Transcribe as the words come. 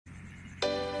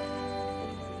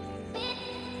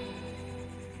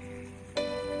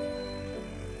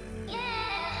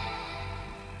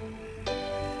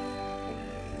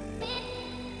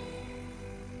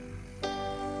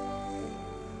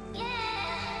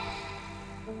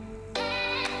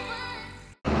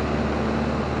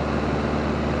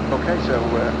so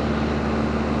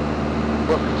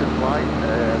welcome to the flight.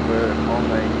 We're on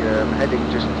a heading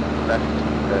just left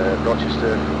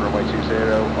Rochester from runway 20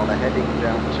 on a heading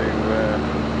down to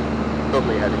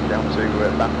lovely heading down to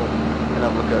Battle. And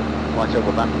have a look at flight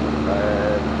over Battle,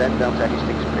 then down to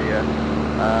Hastings Pier.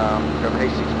 From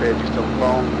Hastings Pier just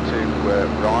along to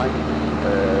Rye.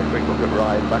 Quick look at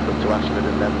Rye, back up to Ashford,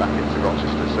 and then back into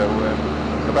Rochester. So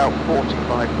about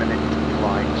 45-minute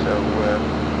flight. So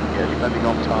yeah, depending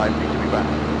on time, need to be back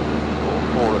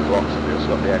for 4 o'clock. So we've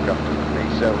got the aircraft with me.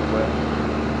 So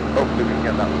hopefully we can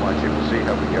get that flight in. We'll see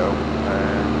how we go.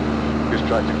 Just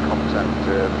tried to contact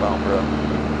Farnborough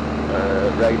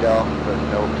radar, but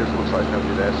no, it just looks like there's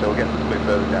nobody there. So we'll get a little bit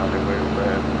further down and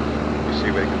we'll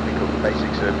see where we can pick up the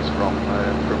basic service from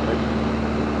Leeds.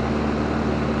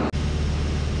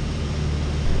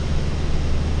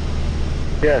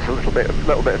 Yeah, it's a little bit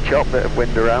of chop, bit of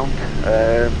wind around.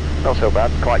 Not so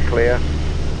bad, quite clear.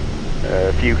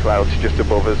 A few clouds just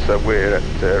above us, so we're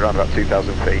at around about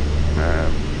 2,000 feet.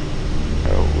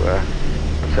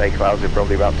 I'd say clouds are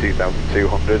probably about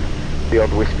 2,200. The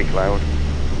odd wispy cloud.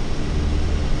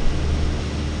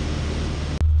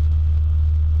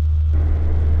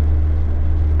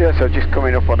 Yeah, so just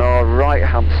coming up on our right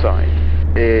hand side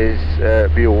is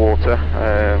view of water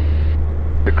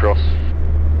across.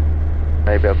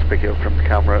 Maybe able to pick it up from the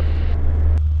camera.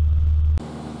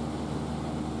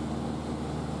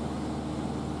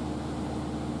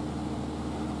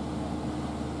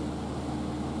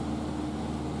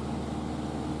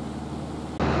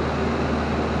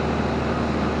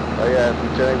 Oh yeah,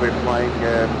 today we're flying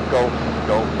Golf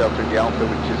Delta India Alpha,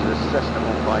 which is a Cessna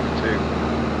 152,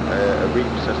 a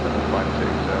Reims Cessna 152.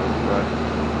 So I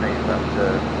think that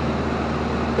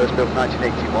first built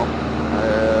 1981.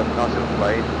 Nice little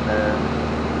plane,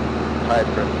 hired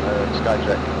from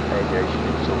Skytrek Aviation.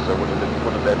 It's also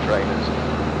one of their trainers.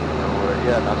 So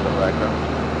yeah, nice little aircraft.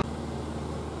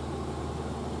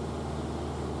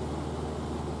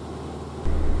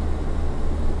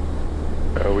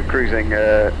 So we're cruising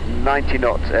 90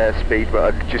 knots airspeed,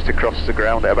 but just across the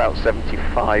ground at about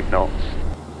 75 knots.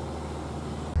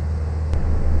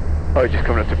 Oh, just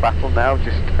coming up to Battle now,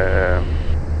 just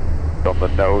on the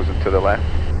nose and to the left.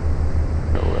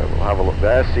 So we'll have a look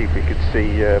there, see if we can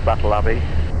see Battle Abbey.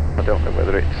 I don't know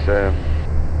whether it's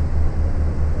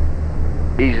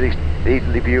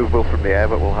easily viewable from the air,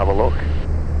 but we'll have a look.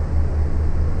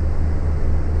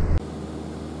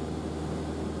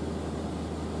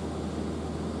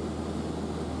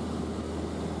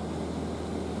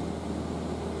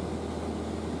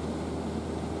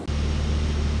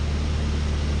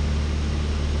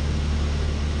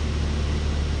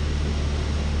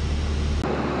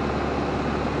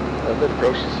 The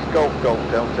approach is Golf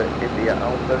Delta India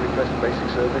Alpha, request basic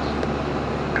service.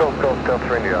 Golf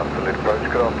Delta India Alpha, lead approach,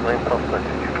 good afternoon, pass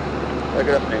message.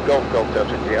 Good afternoon, Golf Delta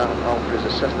India Alpha is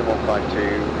a Cessna 152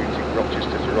 routing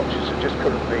Rochester to Rochester, just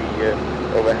currently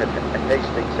overhead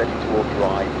Hastings heading towards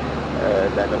Rye,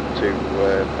 then up to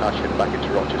Ashford, back into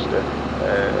Rochester,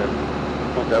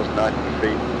 1,900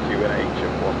 feet, QNH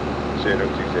of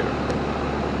 1020.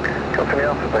 Company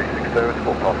Alpha basic service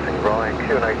for passing Rye,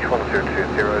 QNH 1020,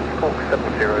 squawk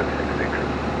 7066.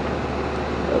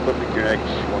 Lovely QNH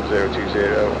 1020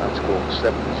 and squawk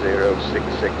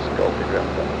 7066, Golf India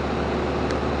Alpha.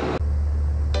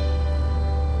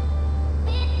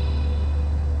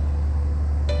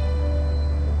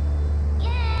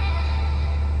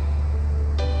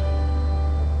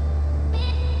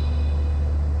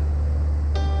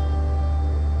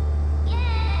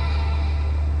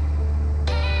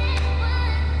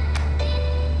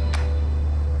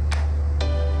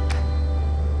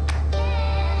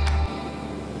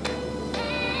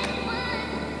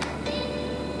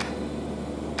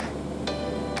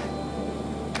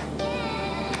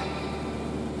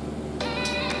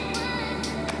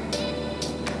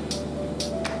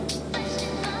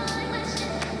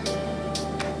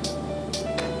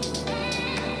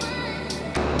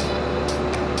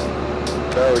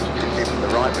 So as you can see from the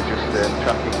right, we're just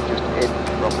tracking just in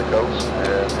from the coast,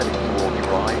 heading towards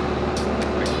Rye,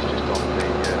 which is just on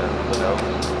the nose.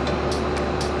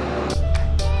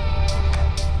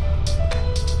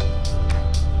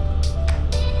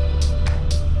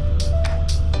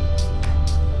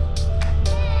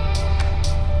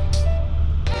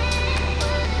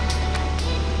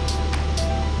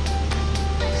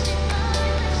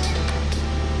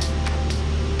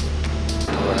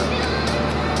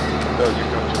 So just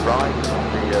going to Rye on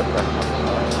the left-hand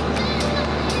side.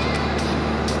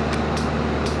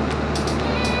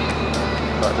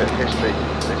 Quite a bit of history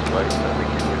this place, I think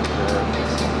it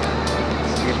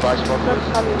was used by spotters.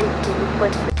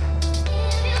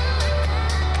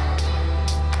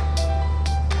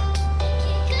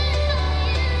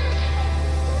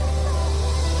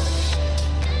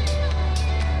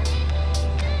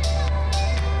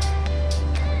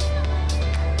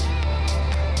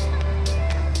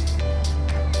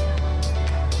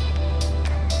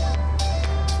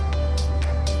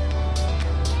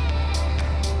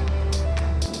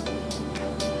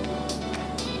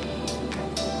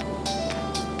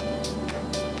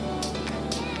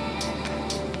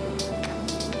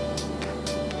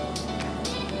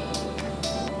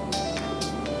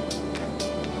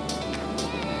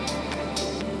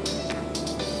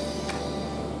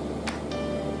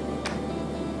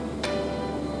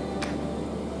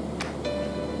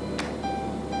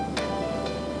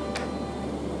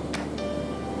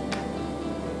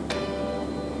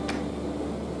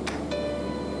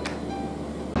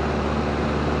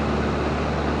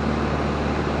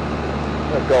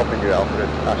 Golf India Alpha at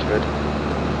Ashford.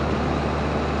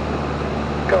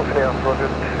 Golf India Alpha, Roger,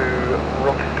 to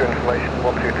Rochester information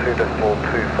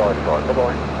 122.255.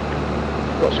 Bye-bye.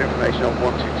 Got some information on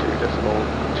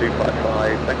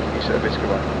 122.255. Thank you, service.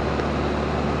 Goodbye.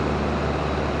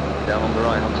 Down on the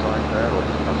right hand side there, or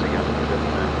just passing Ashford,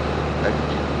 and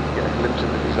get a glimpse of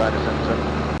the designer centre.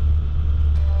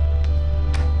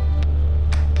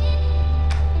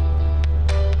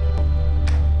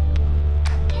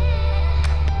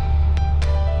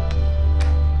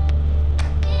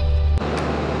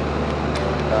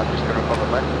 I'm just going up on the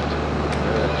left,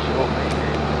 shortly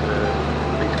is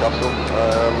Leeds Castle.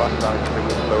 Last time we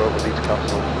went below over Leeds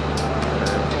Castle.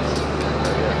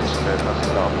 Yeah, just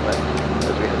passing down the left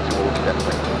as we head towards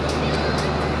Detling.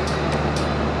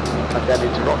 And then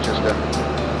into Rochester.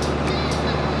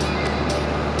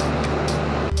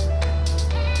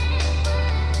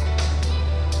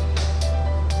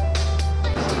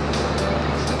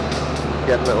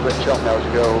 Getting a little bit chopped now as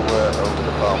you go over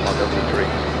the farmland, over the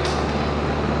trees.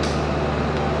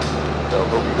 So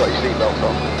hope you've got your seatbelts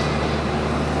on.